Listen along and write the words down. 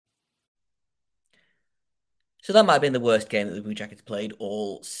So that might have been the worst game that the Blue Jackets played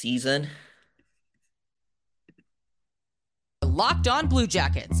all season. Locked On Blue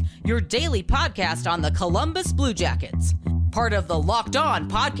Jackets, your daily podcast on the Columbus Blue Jackets, part of the Locked On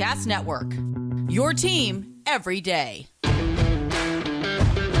Podcast Network. Your team every day.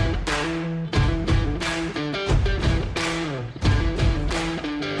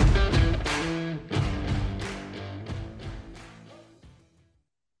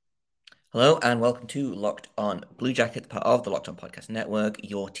 Hello and welcome to Locked On Blue Jackets, part of the Locked On Podcast Network,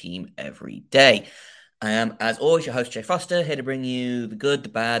 your team every day. I am, as always, your host, Jay Foster, here to bring you the good, the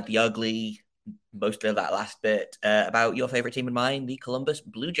bad, the ugly, mostly of that last bit, about your favorite team and mine, the Columbus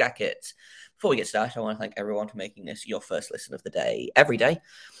Blue Jackets. Before we get started, I want to thank everyone for making this your first listen of the day every day.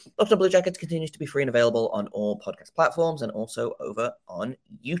 Locked On Blue Jackets continues to be free and available on all podcast platforms and also over on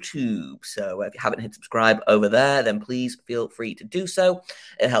YouTube. So if you haven't hit subscribe over there, then please feel free to do so.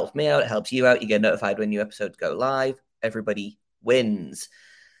 It helps me out. It helps you out. You get notified when new episodes go live. Everybody wins.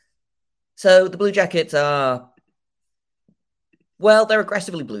 So the Blue Jackets are, well, they're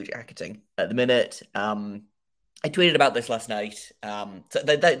aggressively Blue Jacketing at the minute. I tweeted about this last night. So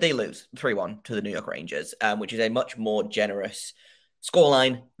they lose 3-1 to the New York Rangers, which is a much more generous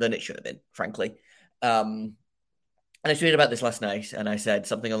scoreline than it should have been, frankly. And I tweeted about this last night, and I said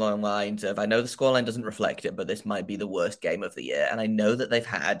something along the lines of, I know the scoreline doesn't reflect it, but this might be the worst game of the year. And I know that they've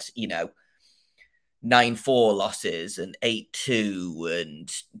had, 9-4 losses and 8-2 and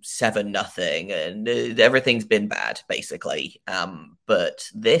 7-0, and everything's been bad, basically. But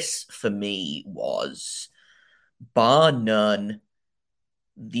this, for me, was, bar none,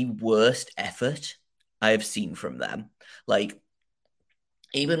 the worst effort I have seen from them. Like,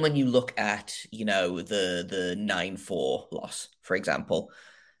 even when you look at, the 9-4 loss, for example,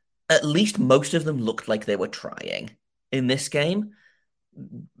 at least most of them looked like they were trying. In this game,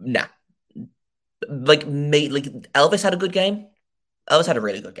 nah. Like Elvis had a good game. Elvis had a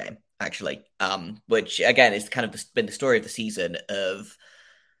really good game, actually. Which again is kind of been the story of the season of,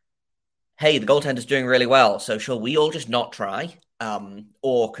 hey, the goaltender's doing really well, so shall we all just not try?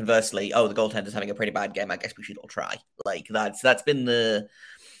 Or conversely, oh, the goaltender's having a pretty bad game, I guess we should all try. Like that's been the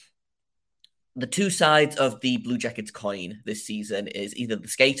two sides of the Blue Jackets coin this season. Is either the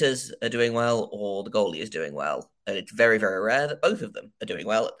skaters are doing well or the goalie is doing well. And it's very, very rare that both of them are doing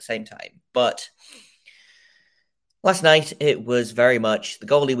well at the same time. But last night, it was very much the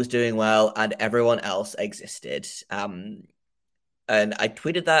goalie was doing well and everyone else existed. And I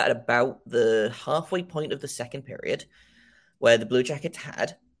tweeted that at about the halfway point of the second period, where the Blue Jackets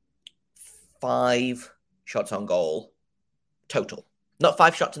had 5 shots on goal total. Not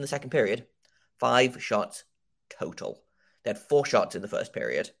 5 shots in the second period, 5 shots total. They had 4 shots in the first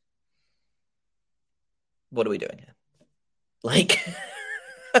period. What are we doing here? Like,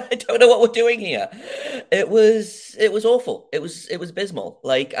 I don't know what we're doing here. It was awful. It was abysmal.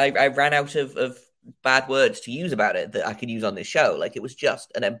 Like I ran out of bad words to use about it that I could use on this show. Like it was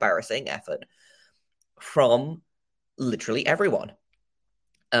just an embarrassing effort from literally everyone.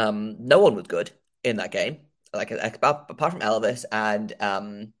 No one was good in that game. Like apart from Elvis and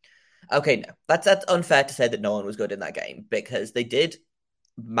okay, no, that's unfair to say that no one was good in that game because they did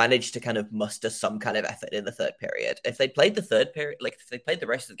manage to kind of muster some kind of effort in the third period. If they played the third period, like if they played the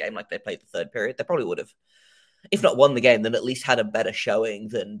rest of the game like they played the third period, they probably would have, if not won the game, then at least had a better showing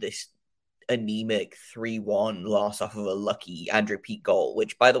than this anemic 3-1 loss off of a lucky Andrew Peeke goal,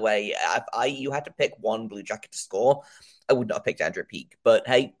 which, by the way, if you had to pick one Blue Jacket to score, I would not have picked Andrew Peeke. But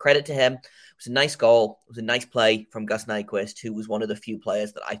hey, credit to him. It was a nice goal. It was a nice play from Gus Nyquist, who was one of the few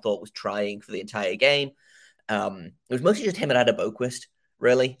players that I thought was trying for the entire game. It was mostly just him and Adam Boqvist,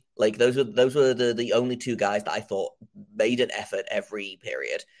 really. Like those were the only two guys that I thought made an effort every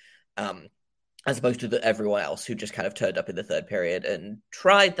period. As opposed to everyone else who just kind of turned up in the third period and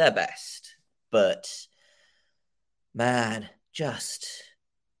tried their best. But man, just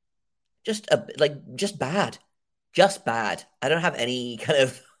bad. Just bad. I don't have any kind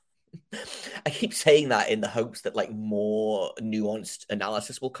of I keep saying that in the hopes that like more nuanced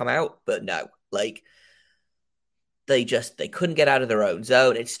analysis will come out, but no. Like they couldn't get out of their own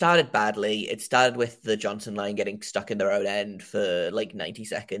zone. It started badly. It started with the Johnson line getting stuck in their own end for like 90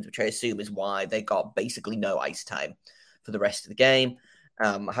 seconds, which I assume is why they got basically no ice time for the rest of the game.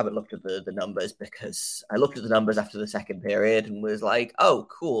 I haven't looked at the numbers because I looked at the numbers after the second period and was like, oh,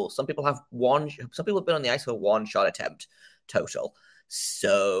 cool. Some people have been on the ice for 1 shot attempt total.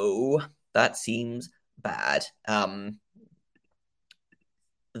 So that seems bad.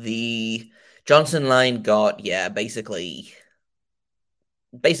 The Johnson line got, basically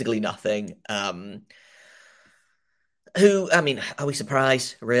nothing. Are we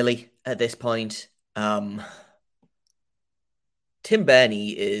surprised, really, at this point? Tim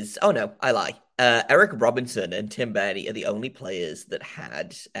Burney is. Oh no, I lie. Eric Robinson and Tim Burney are the only players that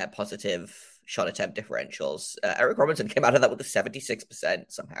had positive shot attempt differentials. Eric Robinson came out of that with a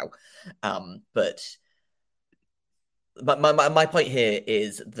 76% somehow. But my point here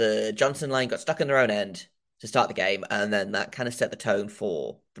is the Johnson line got stuck in their own end to start the game, and then that kind of set the tone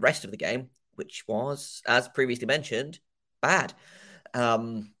for the rest of the game, which was, as previously mentioned, bad.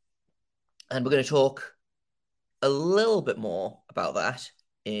 And we're going to talk a little bit more about that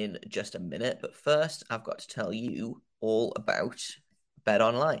in just a minute. But first, I've got to tell you all about Bet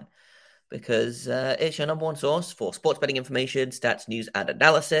Online because it's your number one source for sports betting information, stats, news, and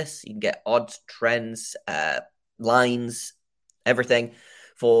analysis. You can get odds, trends, lines, everything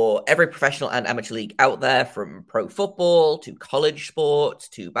for every professional and amateur league out there, from pro football to college sports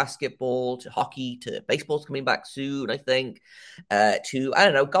to basketball to hockey to baseball's coming back soon, I think, to, I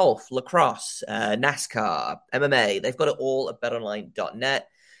don't know, golf, lacrosse, NASCAR, MMA. They've got it all at betonline.net.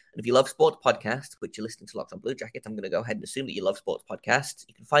 And if you love sports podcasts, which you're listening to Locked on Blue Jackets, I'm going to go ahead and assume that you love sports podcasts.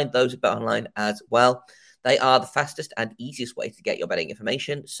 You can find those at BetOnline as well. They are the fastest and easiest way to get your betting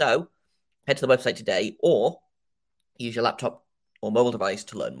information. So head to the website today or use your laptop or mobile device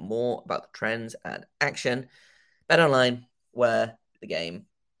to learn more about the trends and action. BetOnline, where the game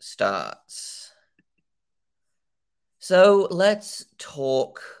starts. So let's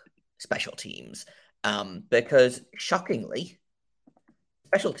talk special teams, because shockingly,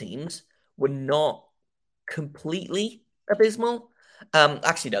 special teams were not completely abysmal.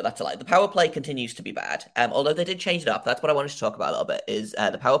 Actually, no, that's a lie. The power play continues to be bad. Although they did change it up. That's what I wanted to talk about a little bit. Is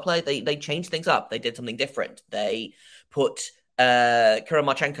the power play? They changed things up. They did something different. They put Kirill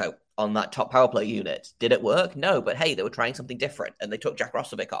Marchenko on that top power play unit. Did it work? No, but hey, they were trying something different, and they took Jack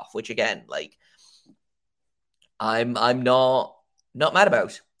Roslovic off, which again, like, I'm not mad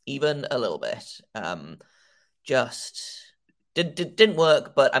about even a little bit. Just didn't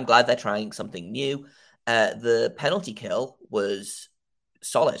work, but I'm glad they're trying something new. The penalty kill was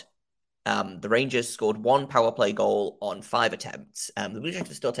solid. The Rangers scored one power play goal on 5 attempts. The Blue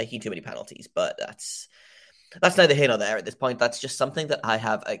Jackets are still taking too many penalties, but that's neither here nor there at this point. That's just something that I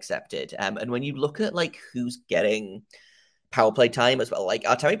have accepted. And when you look at like who's getting power play time as well, like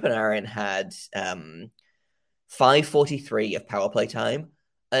Artemi Panarin had 5:43 of power play time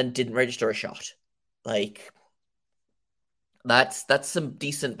and didn't register a shot. Like, that's some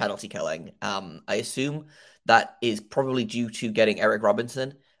decent penalty killing. I assume that is probably due to getting Eric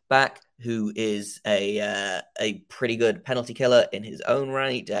Robinson back, who is a pretty good penalty killer in his own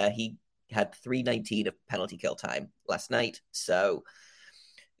right. He had 3:19 of penalty kill time last night, so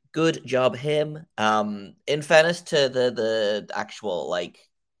good job him. In fairness to the actual like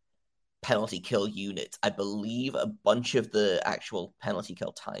penalty kill unit, I believe a bunch of the actual penalty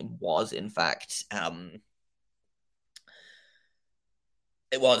kill time was in fact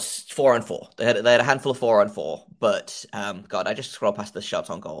it was 4-on-4. They had a handful of 4-on-4, but God, I just scroll past the shots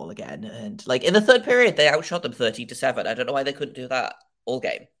on goal again, and like in the third period, they outshot them 30-7. I don't know why they couldn't do that all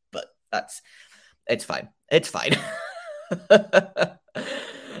game, but it's fine. It's fine.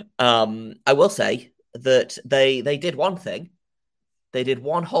 I will say that they did one thing. They did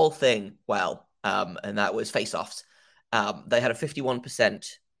one whole thing well, and that was face-offs. They had a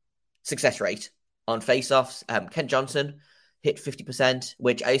 51% success rate on face-offs. Kent Johnson hit 50%,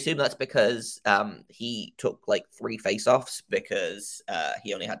 which I assume that's because he took like 3 face-offs because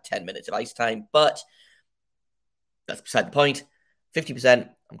he only had 10 minutes of ice time, but that's beside the point. 50%,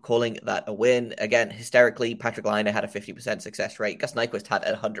 I'm calling that a win. Again, hysterically, Patrick Laine had a 50% success rate. Gus Nyquist had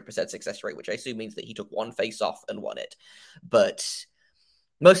a 100% success rate, which I assume means that he took 1 face-off and won it. But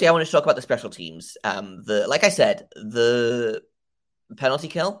mostly I want to talk about the special teams. Like I said, the penalty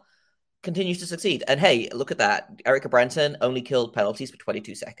kill continues to succeed. And hey, look at that. Erica Branson only killed penalties for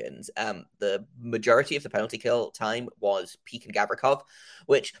 22 seconds. The majority of the penalty kill time was Peak and Gavrikov,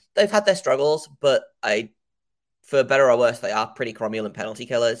 which they've had their struggles, but for better or worse, they are pretty cromulent penalty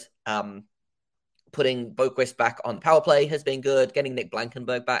killers. Putting Boquist back on the power play has been good. Getting Nick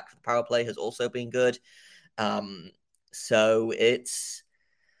Blankenburg back for the power play has also been good. So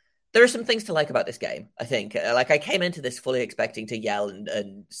there are some things to like about this game, I think. Like, I came into this fully expecting to yell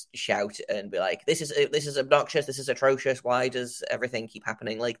and shout and be like, this is obnoxious, this is atrocious, why does everything keep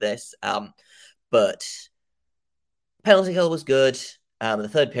happening like this? But penalty kill was good. The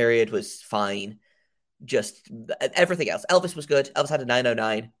third period was fine. Just everything else. Elvis was good. Elvis had a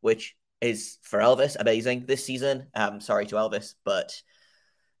 909, which is, for Elvis, amazing this season. Sorry to Elvis, but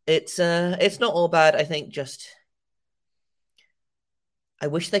it's not all bad. I think just I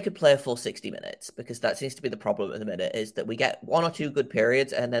wish they could play a full 60 minutes, because that seems to be the problem at the minute, is that we get 1 or 2 good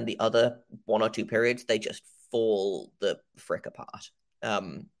periods, and then the other 1 or 2 periods, they just fall the frick apart.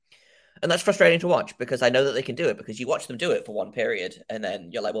 And that's frustrating to watch because I know that they can do it because you watch them do it for one period and then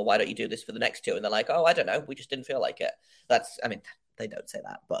you're like, well, why don't you do this for the next two? And they're like, oh, I don't know. We just didn't feel like it. I mean, they don't say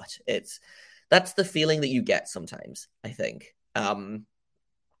that, but that's the feeling that you get sometimes, I think. But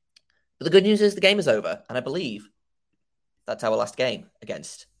the good news is the game is over. And I believe that's our last game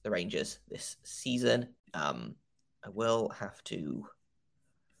against the Rangers this season. I will have to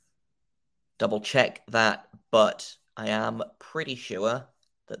double check that, but I am pretty sure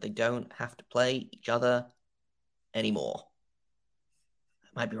that they don't have to play each other anymore. I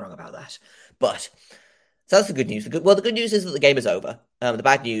might be wrong about that. But so that's the good news. The good news is that the game is over. The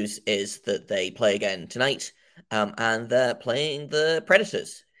bad news is that they play again tonight, and they're playing the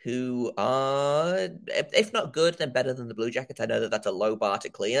Predators, who are, if not good, then better than the Blue Jackets. I know that that's a low bar to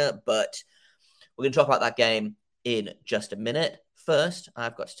clear, but we're going to talk about that game in just a minute. First,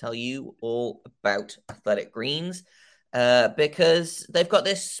 I've got to tell you all about Athletic Greens. Because they've got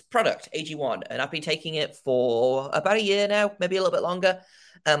this product, AG1, and I've been taking it for about a year now, maybe a little bit longer.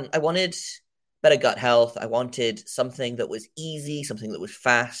 I wanted better gut health. I wanted something that was easy, something that was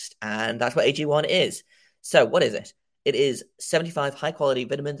fast, and that's what AG1 is. So what is it? It is 75 high-quality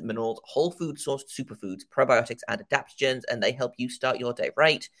vitamins, minerals, whole food-sourced superfoods, probiotics, and adaptogens, and they help you start your day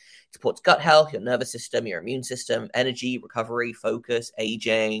right. It supports gut health, your nervous system, your immune system, energy, recovery, focus,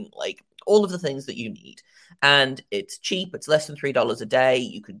 aging, like all of the things that you need. And it's cheap. It's less than $3 a day.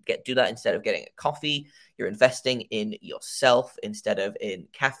 You could do that instead of getting a coffee. You're investing in yourself instead of in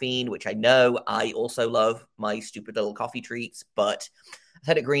caffeine, which I know I also love my stupid little coffee treats, but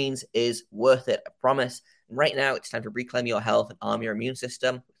Athletic Greens is worth it, I promise. And right now, it's time to reclaim your health and arm your immune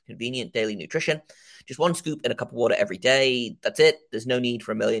system with convenient daily nutrition. Just one scoop in a cup of water every day. That's it. There's no need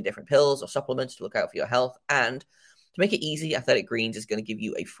for a million different pills or supplements to look out for your health. And to make it easy, Athletic Greens is going to give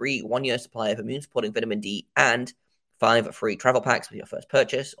you a free 1-year supply of immune-supporting vitamin D and 5 free travel packs with your first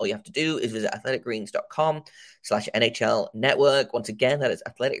purchase. All you have to do is visit athleticgreens.com/NHL Network. Once again, that is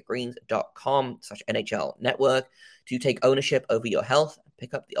athleticgreens.com/NHL Network to take ownership over your health and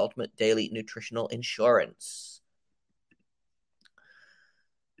pick up the ultimate daily nutritional insurance.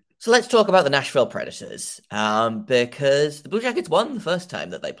 So let's talk about the Nashville Predators, because the Blue Jackets won the first time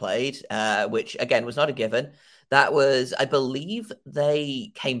that they played, which, again, was not a given. That was, I believe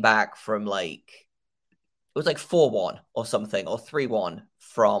they came back from it was 4-1 or something, or 3-1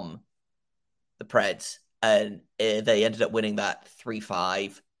 from the Preds, and they ended up winning that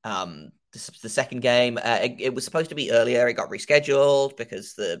 3-5. The second game, it was supposed to be earlier. It got rescheduled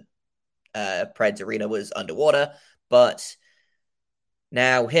because the Preds arena was underwater, but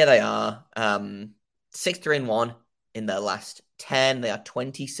now here they are, 6-3-1 in their last 10. They are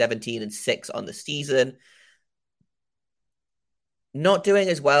 20-17-6 on the season. Not doing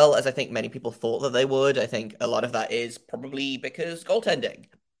as well as I think many people thought that they would. I think a lot of that is probably because goaltending.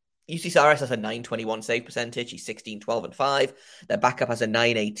 UC Saros has a .921 save percentage. He's 16-12-5. Their backup has a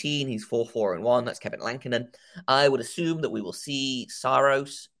 .918. He's 4-4-1. That's Kevin Lankinen. I would assume that we will see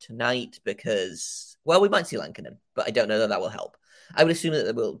Saros tonight because, well, we might see Lankinen, but I don't know that will help. I would assume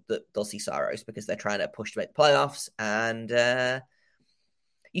that they'll see Saros because they're trying to push to make the playoffs, and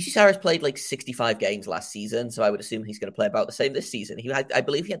UC Saros played 65 games last season, so I would assume he's going to play about the same this season. I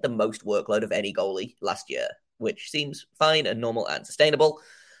believe he had the most workload of any goalie last year, which seems fine and normal and sustainable.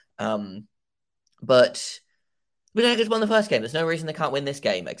 But we just won the first game. There's no reason they can't win this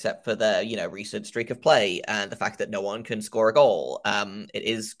game except for their, recent streak of play and the fact that no one can score a goal. It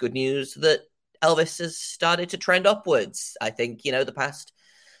is good news that Elvis has started to trend upwards. I think, the past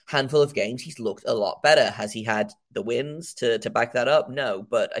handful of games, he's looked a lot better. Has he had the wins to back that up? No,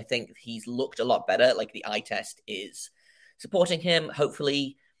 but I think he's looked a lot better. The eye test is supporting him.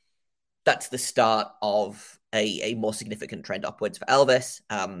 Hopefully, that's the start of a more significant trend upwards for Elvis.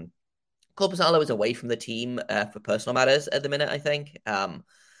 Korpisalo is away from the team for personal matters at the minute, I think.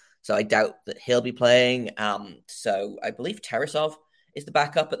 So I doubt that he'll be playing. So I believe Tarasov is the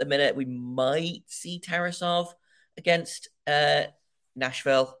backup at the minute. We might see Tarasov against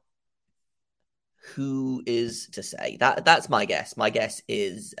Nashville. Who is to say? That's my guess. My guess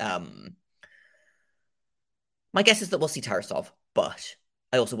is that we'll see Tarasov, but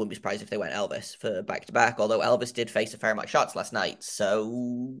I also wouldn't be surprised if they went Elvis for back-to-back, although Elvis did face a fair amount of shots last night,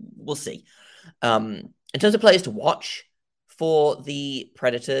 so we'll see. In terms of players to watch for the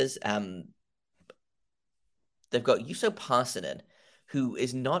Predators, they've got Juuso Parssinen, who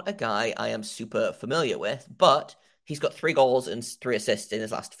is not a guy I am super familiar with, but he's got 3 goals and 3 assists in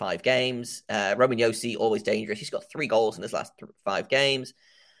his last 5 games. Roman Josi, always dangerous. He's got 3 goals in his last 5 games.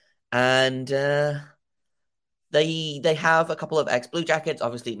 And They have a couple of ex-Blue Jackets,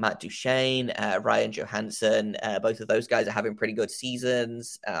 obviously Matt Duchene, Ryan Johansson. Both of those guys are having pretty good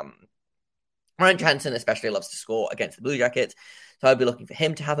seasons. Ryan Johansson especially loves to score against the Blue Jackets, so I'd be looking for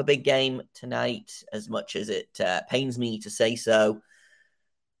him to have a big game tonight, as much as it pains me to say so.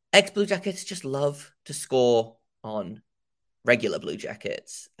 Ex-Blue Jackets just love to score on regular Blue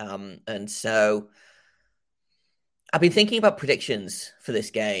Jackets. And so I've been thinking about predictions for this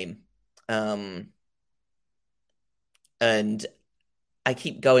game. And I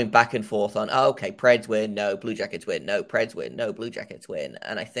keep going back and forth on, okay, Preds win, no, Blue Jackets win, no, Preds win, no, Blue Jackets win.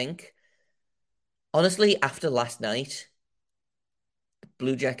 And I think, honestly, after last night,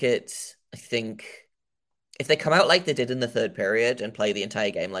 Blue Jackets, I think, if they come out like they did in the third period and play the entire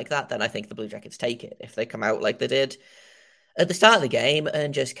game like that, then I think the Blue Jackets take it. If they come out like they did at the start of the game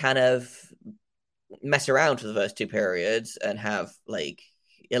and just kind of mess around for the first two periods and have like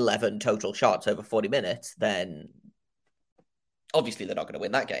 11 total shots over 40 minutes, then obviously they're not going to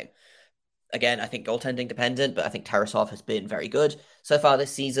win that game. Again, I think goaltending dependent, but I think Tarasov has been very good so far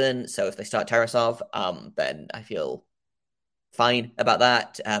this season. So if they start Tarasov, then I feel fine about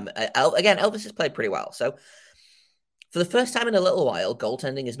that. Again, Elvis has played pretty well. So for the first time in a little while,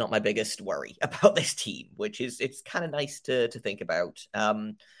 goaltending is not my biggest worry about this team, which is, it's kind of nice to think about.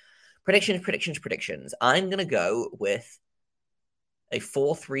 Predictions. I'm going to go with a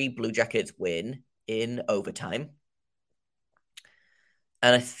 4-3 Blue Jackets win in overtime.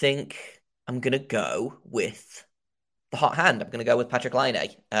 And I think I'm going to go with the hot hand. I'm going to go with Patrik Laine.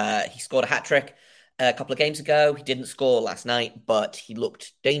 He scored a hat trick a couple of games ago. He didn't score last night, but he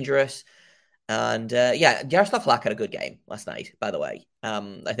looked dangerous. And Jaroslav Halak had a good game last night, by the way.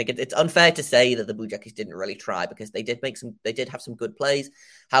 I think it's unfair to say that the Blue Jackets didn't really try, because they did have some good plays.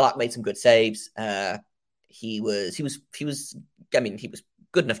 Halak made some good saves. He was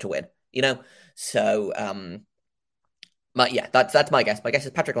good enough to win, you know? So, that's my guess. My guess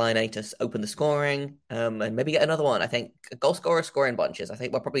is Patrik Laine to open the scoring, and maybe get another one. I think goal scorers score in bunches. I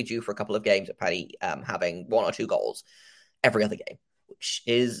think we're probably due for a couple of games at Paddy having one or two goals every other game, which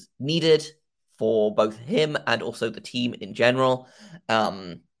is needed for both him and also the team in general.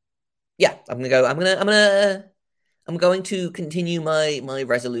 I'm going to continue my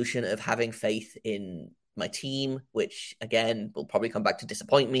resolution of having faith in my team, which again will probably come back to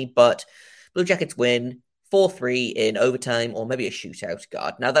disappoint me, but Blue Jackets win 4-3 in overtime, or maybe a shootout.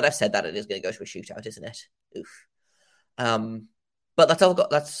 God, now that I've said that, it is going to go to a shootout, isn't it? Oof. But that's all I've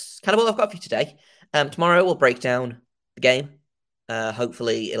got. That's kind of all I've got for you today. Tomorrow we'll break down the game.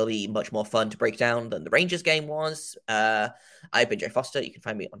 Hopefully it'll be much more fun to break down than the Rangers game was. I've been Jay Foster. You can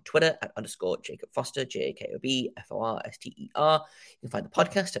find me on Twitter at _Jacob Foster, JAKOBFORSTER. You can find the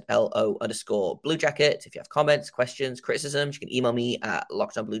podcast at LO_Blue Jacket. If you have comments, questions, criticisms, you can email me at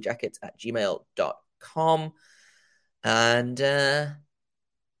lockedonbluejackets@gmail.com. And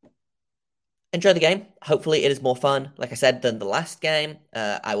enjoy the game. Hopefully it is more fun, like I said, than the last game.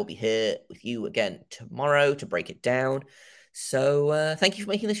 I will be here with you again tomorrow to break it down. So thank you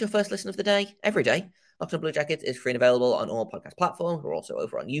for making this your first listen of the day, every day. Locked On Blue Jackets is free and available on all podcast platforms. We're also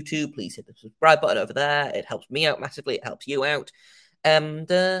over on YouTube. Please hit the subscribe button over there. It helps me out massively. It helps you out. And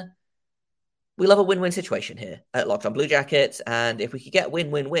we love a win-win situation here at Locked On Blue Jackets. And if we could get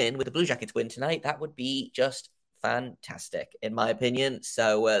win-win-win with the Blue Jackets win tonight, that would be just fantastic, in my opinion.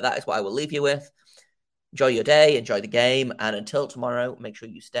 So that is what I will leave you with. Enjoy your day. Enjoy the game. And until tomorrow, make sure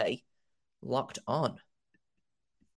you stay locked on.